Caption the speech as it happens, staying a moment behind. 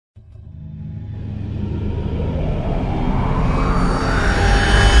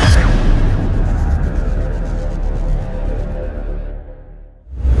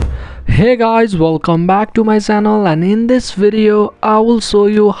Hey guys, welcome back to my channel, and in this video I will show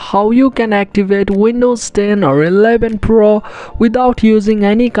you how you can activate Windows 10 or 11 Pro without using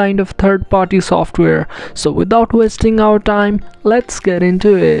any kind of third-party software. So without wasting our time, let's get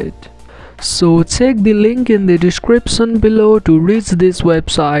into it. So check the link in the description below to reach this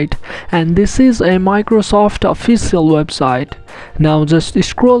website, and this is a Microsoft official website. Now just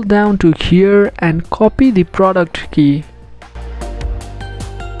scroll down to here and copy the product key.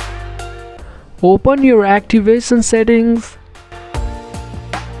 Open your activation settings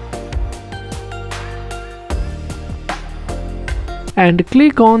and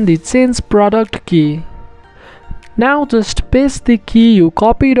click on the change product key. Now just paste the key you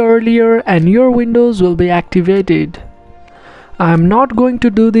copied earlier and your Windows will be activated. I'm not going to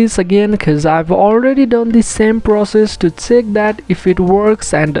do this again because I've already done the same process to check that if it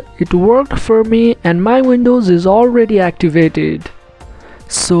works, and it worked for me and my Windows is already activated.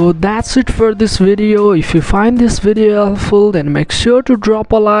 So that's it for this video. If you find this video helpful, then make sure to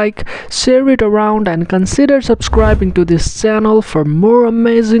drop a like, share it around, and consider subscribing to this channel for more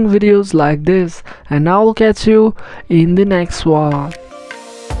amazing videos like this, and I'll catch you in the next one.